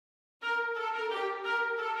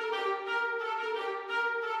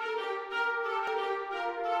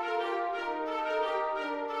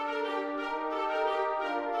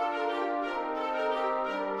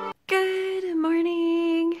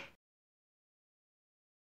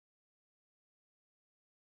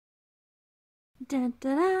Dun,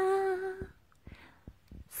 da, da.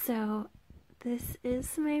 So this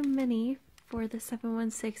is my mini for the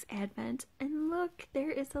 716 Advent, and look,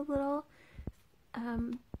 there is a little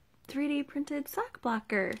 3D printed sock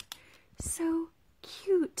blocker. So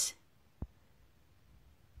cute.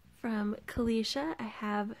 From Kalisha, I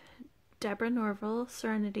have Deborah Norville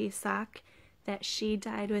Serenity sock that she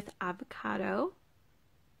dyed with avocado.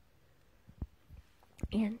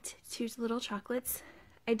 And two little chocolates.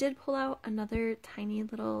 I did pull out another tiny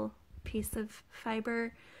little piece of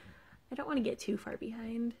fiber. I don't want to get too far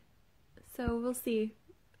behind, so we'll see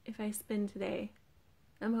if I spin today.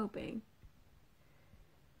 I'm hoping.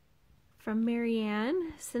 From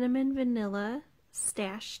Marianne, cinnamon vanilla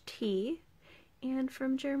stash tea. And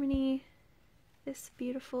from Germany, this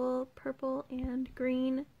beautiful purple and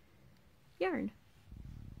green yarn.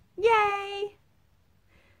 Yay!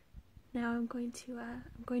 Now I'm going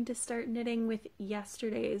to start knitting with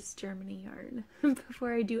yesterday's Germany yarn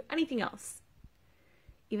before I do anything else,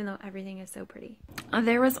 even though everything is so pretty.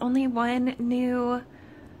 There was only one new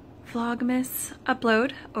Vlogmas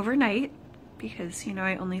upload overnight because, you know,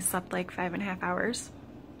 I only slept like 5.5 hours.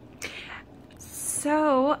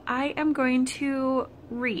 So I am going to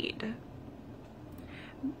read.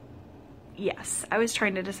 Yes, I was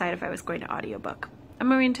trying to decide if I was going to audiobook. I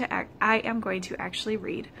am going to actually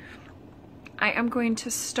read. I am going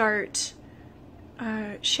to start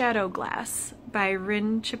Shadow Glass by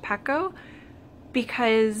Rin Chipeko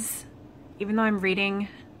because even though I'm reading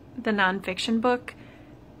the nonfiction book,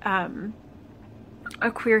 A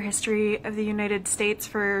Queer History of the United States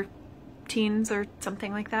for Teens or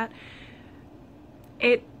something like that,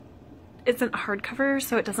 it isn't hardcover,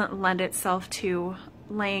 so it doesn't lend itself to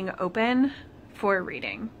laying open for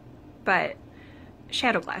reading, but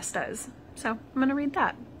Shadow Glass does. So I'm gonna read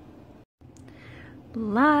that.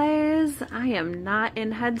 Lies! I am not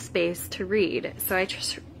in headspace to read, so I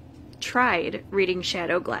just tried reading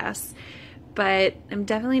Shadow Glass, but I'm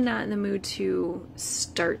definitely not in the mood to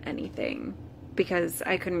start anything because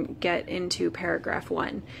I couldn't get into paragraph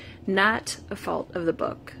 1. Not a fault of the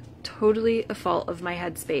book. Totally a fault of my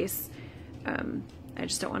headspace. I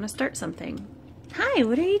just don't want to start something. Hi,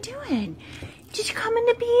 what are you doing? Did you come in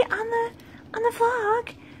to be on the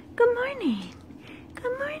vlog? Good morning.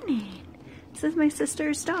 Good morning. This is my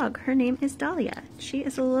sister's dog. Her name is Dahlia. She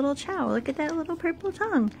is a little chow. Look at that little purple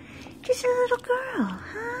tongue. She's a little girl.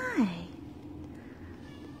 Hi.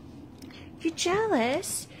 You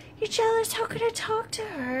jealous? You jealous? How could I talk to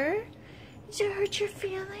her? Does it hurt your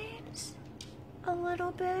feelings? A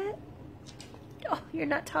little bit? Oh, you're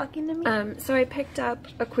not talking to me? So I picked up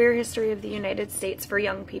A Queer History of the United States for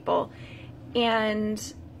young people,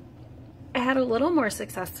 and I had a little more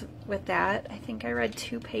success with that. I think I read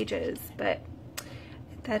 2 pages, but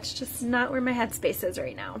that's just not where my headspace is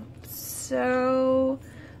right now. So,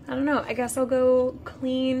 I don't know. I guess I'll go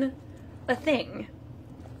clean a thing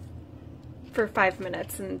for 5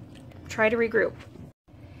 minutes and try to regroup.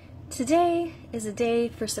 Today is a day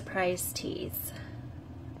for surprise teas.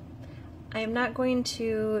 I am not going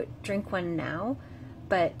to drink one now,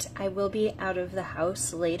 but I will be out of the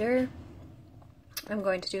house later. I'm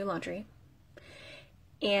going to do laundry.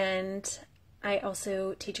 And I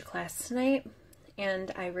also teach a class tonight,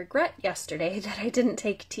 and I regret yesterday that I didn't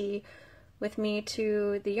take tea with me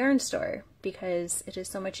to the yarn store because it is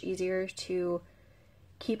so much easier to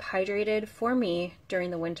keep hydrated for me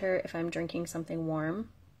during the winter if I'm drinking something warm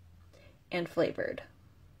and flavored.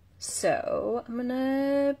 So I'm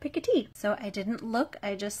gonna pick a tea. So I didn't look,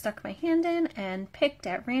 I just stuck my hand in and picked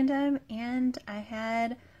at random, and I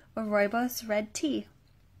had a rooibos red tea.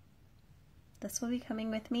 This will be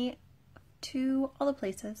coming with me to all the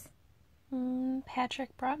places.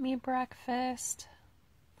 Patrick brought me breakfast.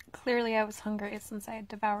 Clearly I was hungry since I had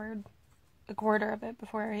devoured a quarter of it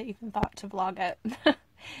before I even thought to vlog it.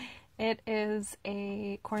 It is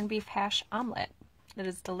a corned beef hash omelet. It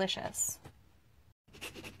is delicious.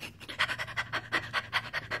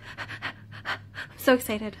 So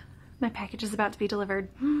excited. My package is about to be delivered,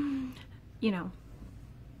 you know,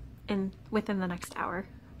 within the next hour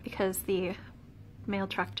because the mail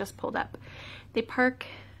truck just pulled up. They park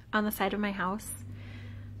on the side of my house,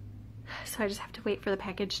 so I just have to wait for the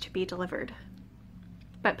package to be delivered.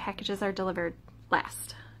 But packages are delivered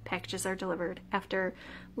last. Packages are delivered after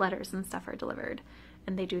letters and stuff are delivered,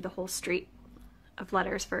 and they do the whole street of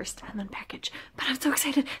letters first and then package. But I'm so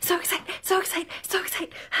excited, so excited, so excited, so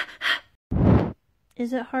excited.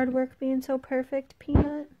 Is it hard work being so perfect,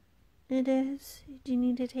 Peanut? It is. Do you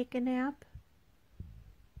need to take a nap?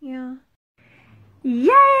 Yeah.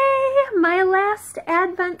 Yay! My last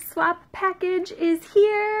Advent swap package is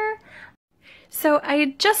here. So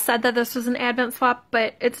I just said that this was an advent swap,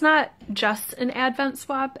 but it's not just an advent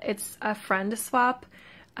swap, it's a friend swap.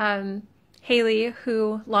 Haley,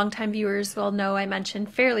 who longtime viewers will know I mention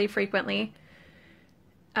fairly frequently,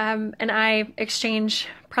 and I exchange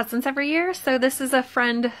presents every year, so this is a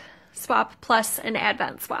friend swap plus an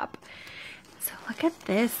advent swap. So look at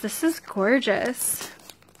this. This is gorgeous.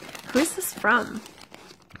 Who is this from?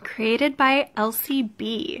 Created by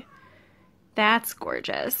LCB. That's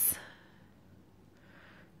gorgeous.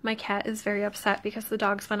 My cat is very upset because the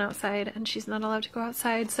dogs went outside and she's not allowed to go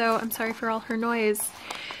outside, so I'm sorry for all her noise.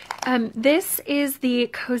 This is the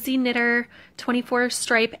Cozy Knitter 24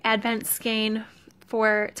 stripe advent skein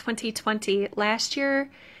for 2020. Last year,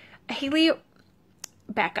 Haley,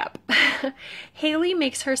 back up. Haley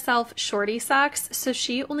makes herself shorty socks, so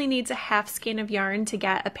she only needs a half skein of yarn to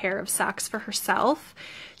get a pair of socks for herself.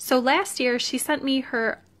 So last year, she sent me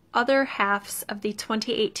her other halves of the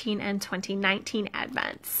 2018 and 2019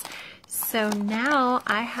 advents. So now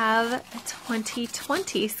I have a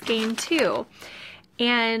 2020 skein too.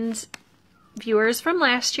 And viewers from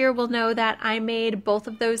last year will know that I made both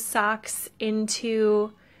of those socks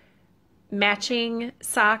into matching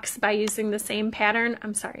socks by using the same pattern.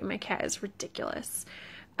 I'm sorry, my cat is ridiculous.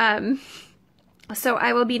 So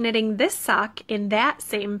I will be knitting this sock in that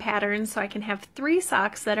same pattern so I can have 3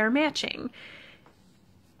 socks that are matching.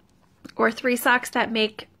 Or 3 socks that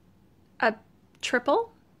make a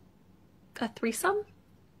triple? A threesome?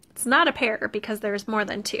 It's not a pair because there's more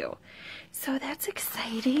than 2. So that's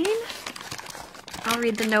exciting. I'll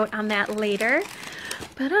read the note on that later.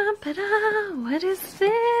 What is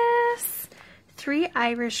this? 3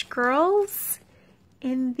 Irish girls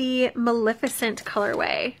in the Maleficent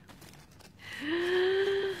colorway.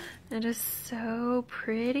 That is so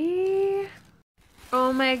pretty.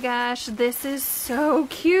 Oh my gosh, this is so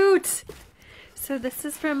cute. So this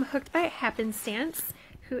is from Hooked by Happenstance,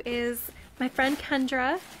 who is my friend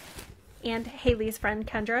Kendra and Haley's friend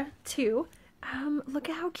Kendra too. Look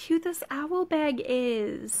at how cute this owl bag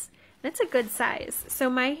is. That's a good size. So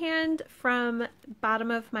my hand from bottom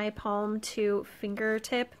of my palm to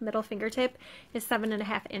fingertip, middle fingertip, is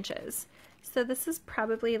 7.5 inches. So this is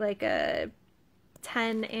probably like a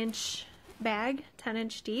 10-inch bag,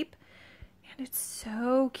 10-inch deep. And it's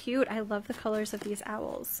so cute. I love the colors of these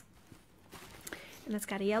owls. And it's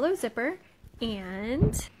got a yellow zipper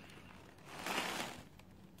and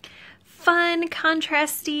fun,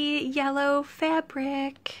 contrasty yellow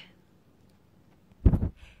fabric.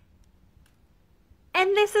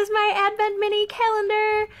 And this is my Advent mini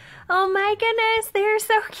calendar. Oh my goodness, they're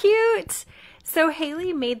so cute. So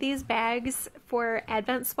Haley made these bags for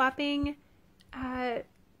Advent swapping 3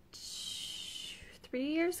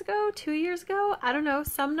 years ago, 2 years ago, I don't know,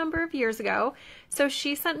 some number of years ago. So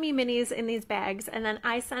she sent me minis in these bags, and then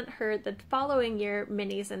I sent her the following year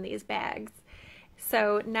minis in these bags.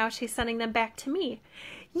 So now she's sending them back to me.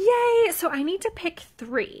 Yay! So I need to pick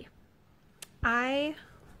 3. I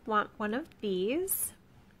want one of these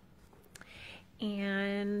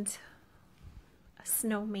and a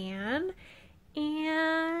snowman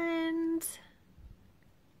and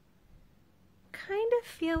kind of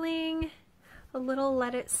feeling a little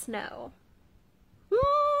Let It Snow.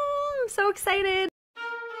 I'm so excited.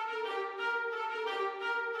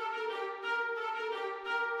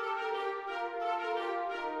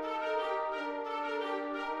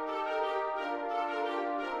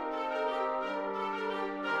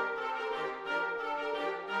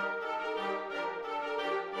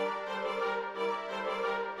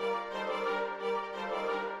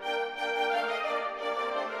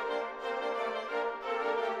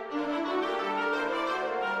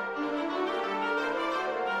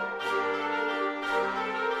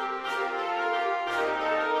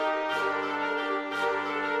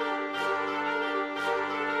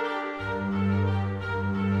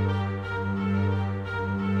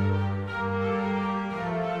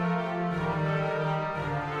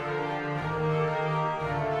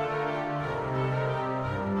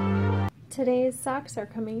 Today's socks are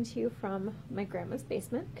coming to you from my grandma's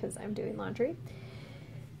basement because I'm doing laundry.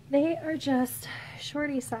 They are just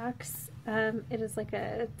shorty socks. It is like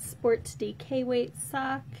a sport DK weight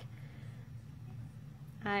sock.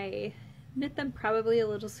 I knit them probably a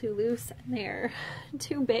little too loose and they're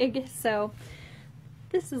too big, so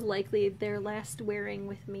this is likely their last wearing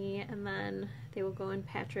with me, and then they will go in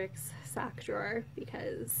Patrick's sock drawer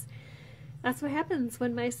because that's what happens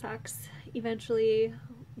when my socks eventually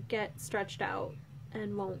get stretched out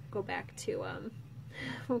and won't go back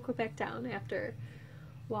down after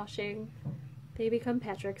washing. They become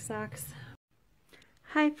Patrick's socks.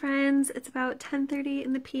 Hi friends, it's about 10:30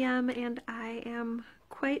 in the PM and I am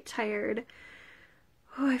quite tired.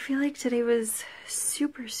 Oh, I feel like today was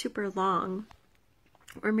super, super long.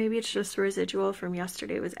 Or maybe it's just residual from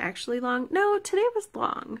yesterday was actually long. No, today was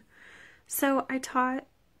long. So I taught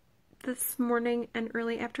this morning and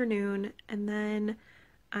early afternoon, and then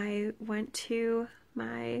I went to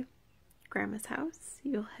my grandma's house.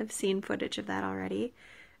 You'll have seen footage of that already,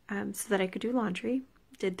 so that I could do laundry.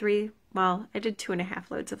 I did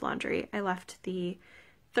 2.5 loads of laundry. I left the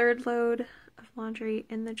third load of laundry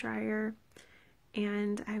in the dryer,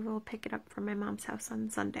 and I will pick it up from my mom's house on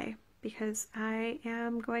Sunday because I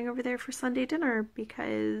am going over there for Sunday dinner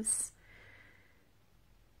because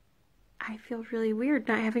I feel really weird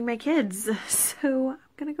not having my kids. So I'm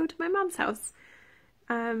gonna go to my mom's house.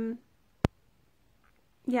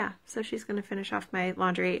 Yeah, so she's gonna finish off my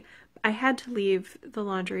laundry. I had to leave the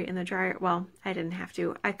laundry in the dryer. Well, I didn't have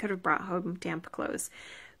to. I could have brought home damp clothes,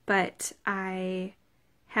 but I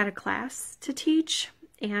had a class to teach,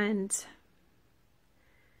 and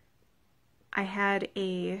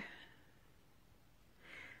I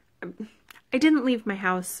didn't leave my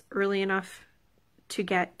house early enough to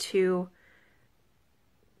get to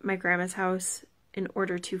my grandma's house in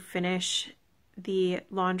order to finish the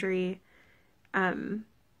laundry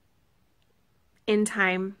in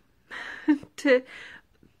time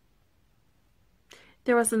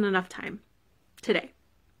there wasn't enough time today.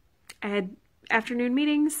 I had afternoon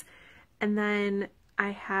meetings, and then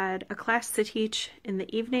I had a class to teach in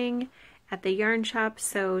the evening at the yarn shop,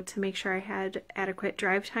 so to make sure I had adequate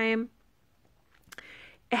drive time.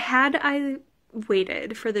 Had I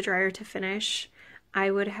waited for the dryer to finish, I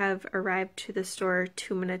would have arrived to the store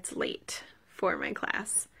 2 minutes late for my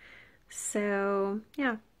class. So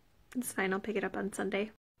yeah, it's fine. I'll pick it up on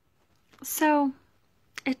Sunday. So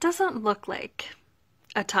it doesn't look like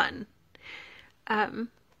a ton. I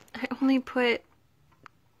only put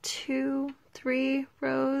 2-3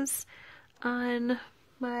 rows on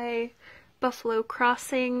my Buffalo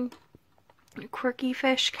Crossing Quirky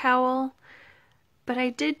Fish cowl, but I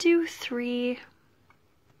did do 3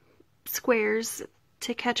 squares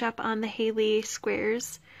to catch up on the Haley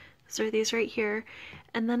squares. Those are these right here.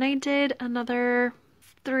 And then I did another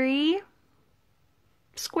 3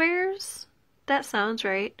 squares. That sounds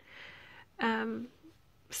right.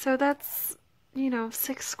 So that's,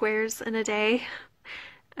 6 squares in a day.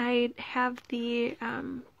 I have the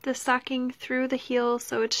stocking through the heel,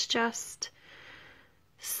 so it's just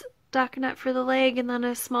stockinette for the leg and then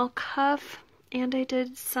a small cuff. And I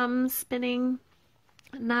did some spinning,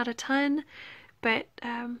 not a ton, but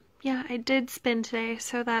yeah, I did spin today,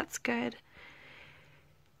 so that's good.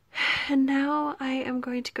 And now I am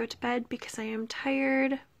going to go to bed because I am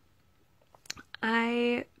tired.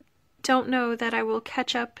 I don't know that I will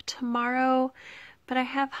catch up tomorrow, but I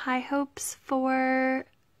have high hopes for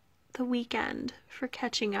the weekend for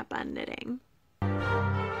catching up on knitting.